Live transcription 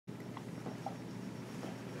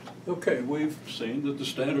Okay, we've seen that the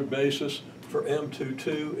standard basis for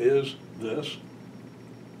M22 is this.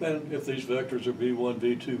 And if these vectors are V1,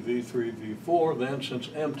 V2, V3, V4, then since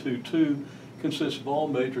M22 consists of all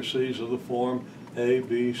matrices of the form A,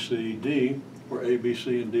 B, C, D, where A, B,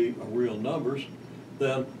 C, and D are real numbers,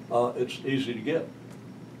 then it's easy to get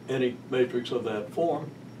any matrix of that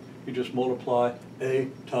form. You just multiply A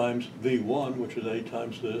times V1, which is A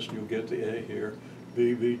times this, and you'll get the A here.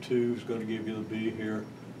 V2 is going to give you the B here,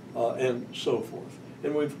 and so forth.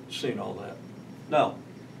 And we've seen all that. Now,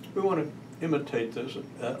 we want to imitate this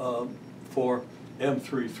for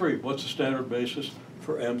M33. What's the standard basis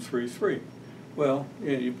for M33? Well,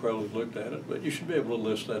 yeah, you probably looked at it, but you should be able to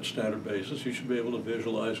list that standard basis. You should be able to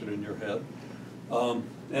visualize it in your head.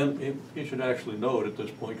 And you should actually know it at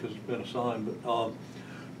this point because it's been assigned. But,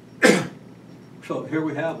 so here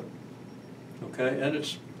we have it, okay? And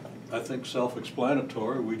it's, I think,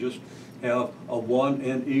 self-explanatory. We just have a 1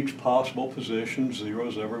 in each possible position,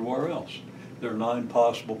 zeros everywhere else. There are 9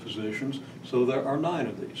 possible positions, so there are 9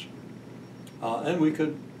 of these. And we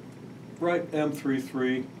could write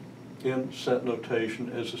M33 in set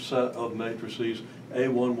notation as a set of matrices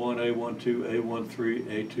A11, A12,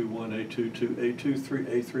 A13, A21, A22,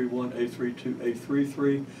 A23, A31, A32,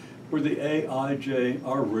 A33, where the A, I, J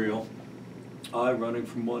are real, I running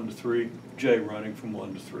from 1 to 3, J running from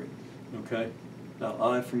 1 to 3. Okay? Now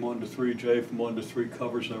I from 1 to 3, J from 1 to 3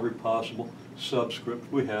 covers every possible subscript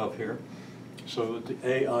we have here, so that the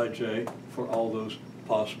A, I, J for all those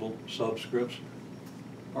possible subscripts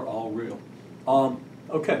are all real.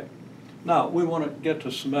 Okay. Now, we want to get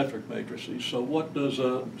to symmetric matrices. So what does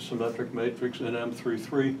a symmetric matrix in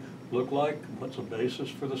M33 look like? What's the basis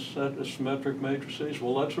for the set of symmetric matrices?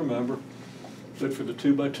 Well, let's remember that for the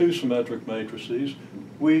 2 by 2 symmetric matrices,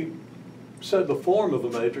 we said the form of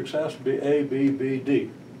the matrix has to be A, B, B,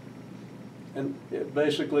 D. And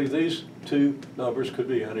basically, these 2 numbers could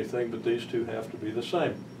be anything, but these 2 have to be the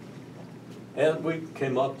same. And we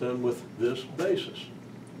came up then with this basis.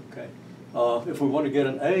 Okay. If we want to get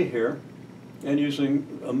an A here, and using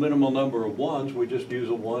a minimal number of 1s, we just use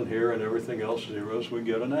a 1 here and everything else zeros, we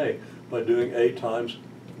get an A by doing A times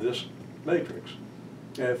this matrix.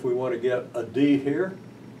 And if we want to get a D here,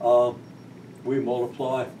 we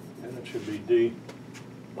multiply, and it should be D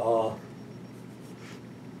and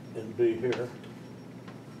B here.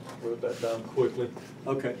 Wrote that down quickly.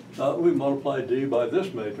 Okay, we multiply D by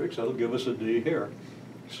this matrix, that'll give us a D here.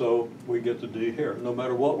 So we get the D here. No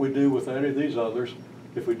matter what we do with any of these others,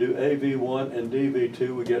 if we do AV1 and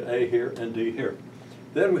DV2, we get A here and D here.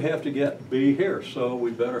 Then we have to get B here, so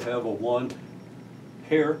we better have a 1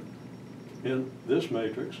 here in this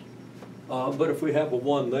matrix. But if we have a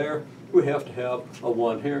 1 there, we have to have a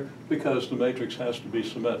 1 here because the matrix has to be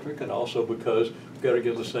symmetric, and also because we've got to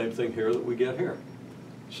get the same thing here that we get here.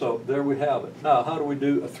 So there we have it. Now, how do we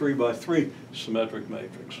do a 3 by 3 symmetric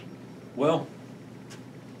matrix? Well,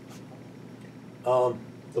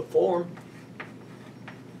 the form,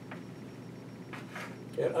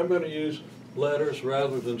 and I'm going to use letters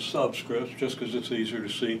rather than subscripts just because it's easier to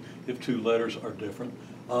see if 2 letters are different.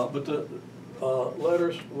 But the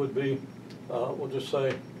letters would be, we'll just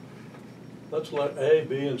say, let's let A,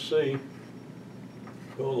 B, and C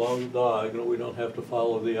go along the diagonal. We don't have to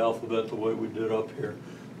follow the alphabet the way we did up here.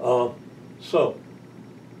 So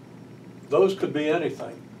those could be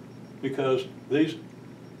anything because these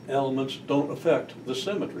elements don't affect the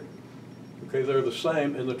symmetry. Okay, they're the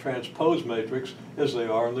same in the transpose matrix as they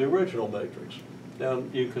are in the original matrix.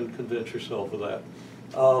 And you can convince yourself of that.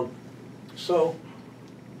 So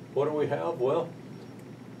what do we have? Well,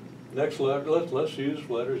 next letter, let's use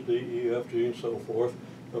letters D, E, F, G, and so forth.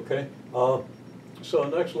 Okay, so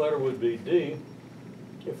the next letter would be D.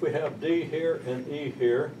 If we have D here and E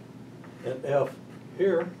here and F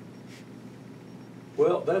here,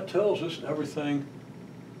 well, that tells us everything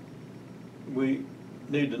we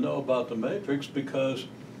need to know about the matrix, because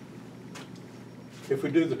if we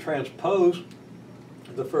do the transpose,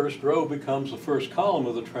 the first row becomes the first column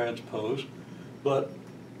of the transpose, but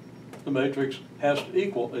the matrix has to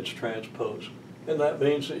equal its transpose. And that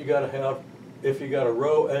means that you got to have, if you got a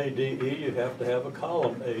row A, D, E, you have to have a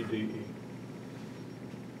column A, D, E.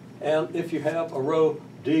 And if you have a row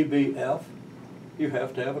D, B, F, you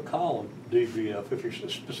have to have a column DBF. If you're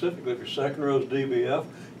specifically, if your second row is DBF,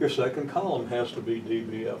 your second column has to be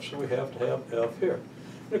DBF. So we have to have F here.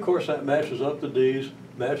 And of course that matches up the D's,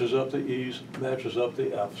 matches up the E's, matches up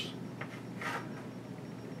the F's.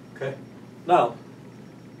 Okay? Now,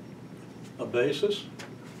 a basis.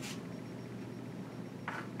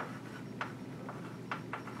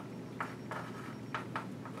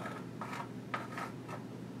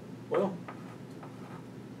 Well,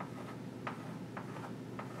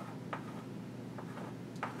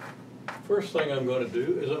 first thing I'm going to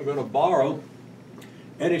do is I'm going to borrow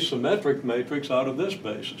any symmetric matrix out of this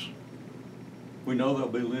basis. We know they'll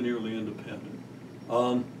be linearly independent.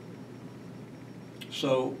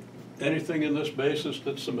 So anything in this basis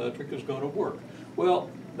that's symmetric is going to work. Well,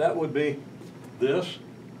 that would be this,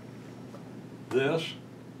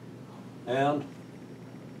 and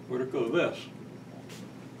where'd it go? This.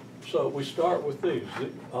 So we start with these,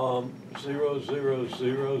 0, 0,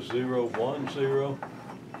 0, 0, 1, 0.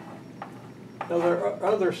 Now there are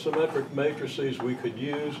other symmetric matrices we could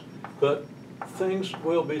use, but things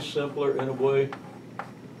will be simpler in a way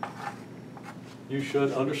you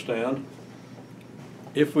should understand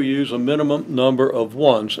if we use a minimum number of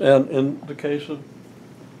ones. And in the case of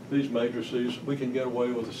these matrices, we can get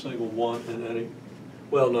away with a single one in any,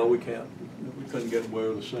 well, no, we can't. We couldn't get away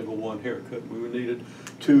with a single one here, could we? We needed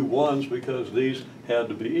 2 ones because these had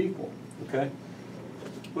to be equal, okay?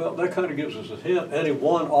 Well, that kind of gives us a hint. Any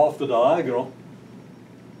one off the diagonal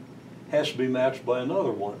has to be matched by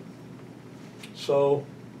another one. So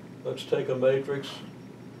let's take a matrix.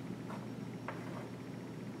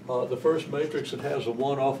 The first matrix that has a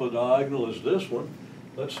 1 off a diagonal is this one.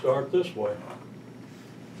 Let's start this way.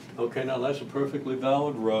 Okay, now that's a perfectly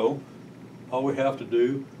valid row. All we have to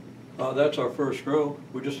do, that's our first row.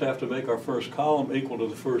 We just have to make our first column equal to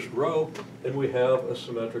the first row, and we have a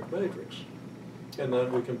symmetric matrix. And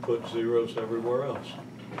then we can put zeros everywhere else.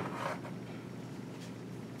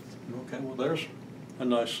 Okay, well there's a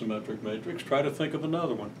nice symmetric matrix. Try to think of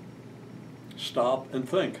another one. Stop and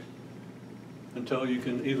think until you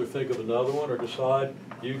can either think of another one or decide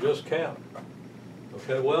you just can't.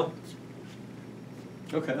 Okay, well,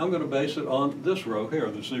 okay, I'm going to base it on this row here,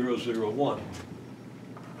 the 0, 0, 1.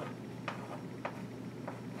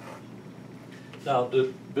 Now,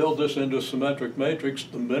 to build this into a symmetric matrix,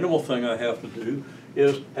 the minimal thing I have to do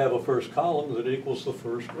is have a first column that equals the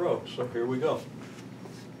first row. So here we go.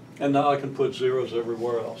 And now I can put zeros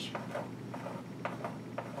everywhere else.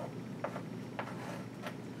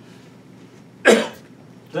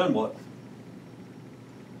 Then what?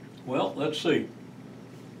 Well, let's see.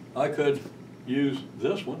 I could use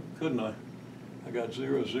this one, couldn't I? I got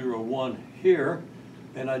 0, 0, 1 here,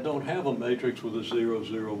 and I don't have a matrix with a 0,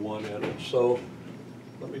 0, 1 in it. So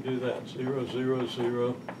let me do that. 0, 0,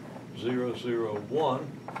 0, 0, 0,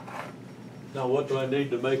 1. Now what do I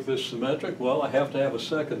need to make this symmetric? Well, I have to have a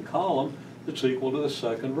second column that's equal to the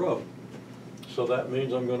second row. So that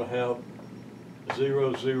means I'm going to have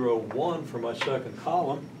 0, 0, 1 for my second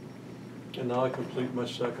column, and now I complete my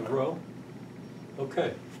second row.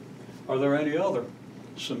 Okay. Are there any other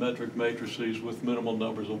symmetric matrices with minimal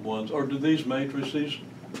numbers of ones, or do these matrices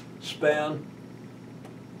span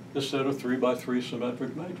a set of 3 by 3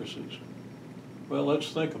 symmetric matrices? Well,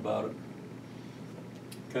 let's think about it.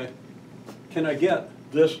 Okay. Can I get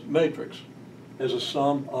this matrix as a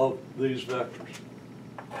sum of these vectors?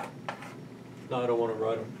 Now I don't want to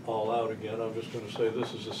write them all out again. I'm just going to say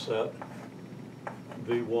this is a set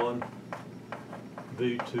V1,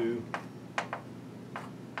 V2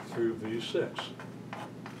 through V6.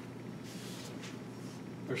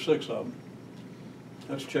 There's 6 of them.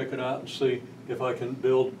 Let's check it out and see if I can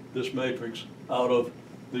build this matrix out of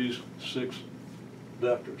these 6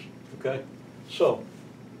 vectors. Okay? So,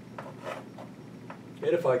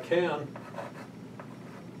 and if I can,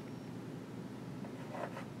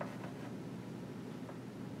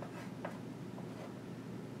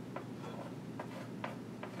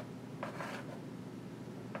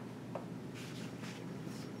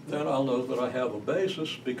 then I'll know that I have a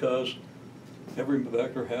basis because every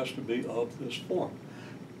vector has to be of this form.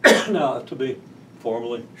 Now, to be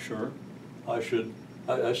formally sure, I see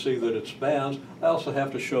that it spans. I also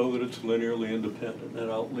have to show that it's linearly independent, and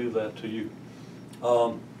I'll leave that to you.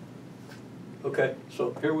 Okay,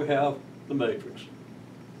 so here we have the matrix.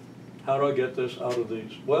 How do I get this out of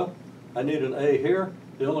these? Well, I need an A here.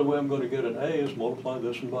 The only way I'm going to get an A is multiply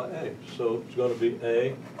this one by A. So it's going to be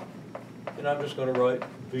A, and I'm just going to write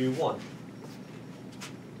V1.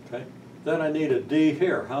 Okay. Then I need a D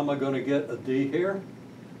here. How am I going to get a D here?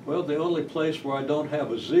 Well, the only place where I don't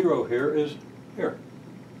have a 0 here is here.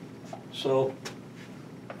 So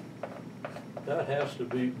that has to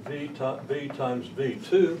be V times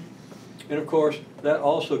V2. And of course, that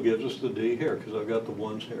also gives us the D here because I've got the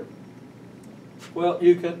 1s here. Well,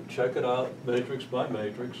 you can check it out matrix by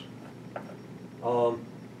matrix.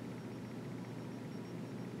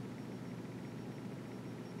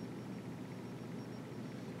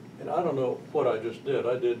 And I don't know what I just did.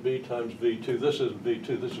 I did V times V2. This isn't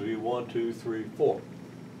V2. This is V1, 2, 3, 4.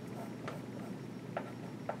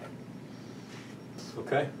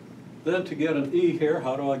 Okay. Then to get an E here,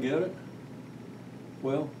 how do I get it?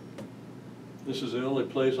 Well, This is the only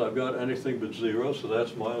place I've got anything but 0, so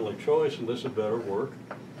that's my only choice, and this had better work.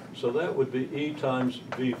 So that would be E times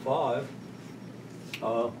V5.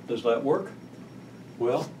 Does that work?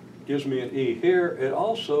 Well, gives me an E here. It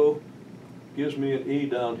also gives me an E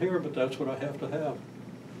down here, but that's what I have to have.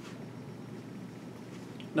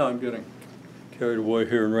 Now I'm getting carried away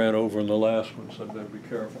here and ran over in the last one, so I better be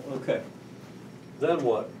careful. Okay, then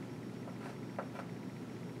what?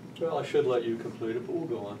 Well, I should let you complete it, but we'll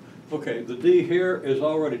go on. Okay, the D here is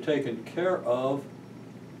already taken care of.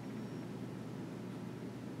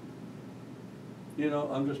 You know,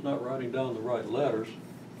 I'm just not writing down the right letters.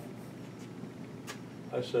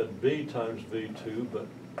 I said B times V2, but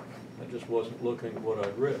I just wasn't looking at what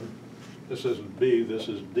I'd written. This isn't B, this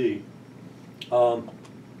is D.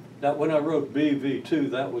 Now, when I wrote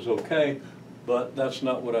BV2, that was okay, but that's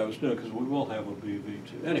not what I was doing, because we will have a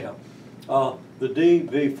BV2. Anyhow, the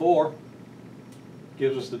DV4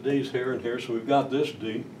 gives us the D's here and here, so we've got this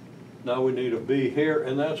D. Now we need a B here,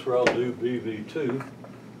 and that's where I'll do BV2.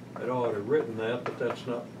 I'd already written that, but that's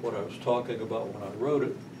not what I was talking about when I wrote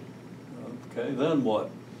it. Okay, then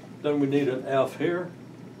what? Then we need an F here.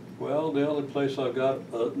 Well, the only place I've got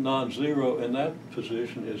a non-zero in that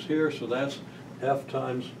position is here, so that's F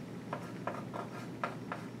times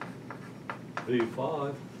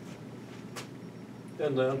V5.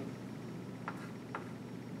 And then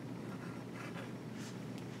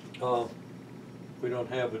we don't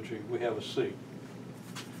have a G, we have a C.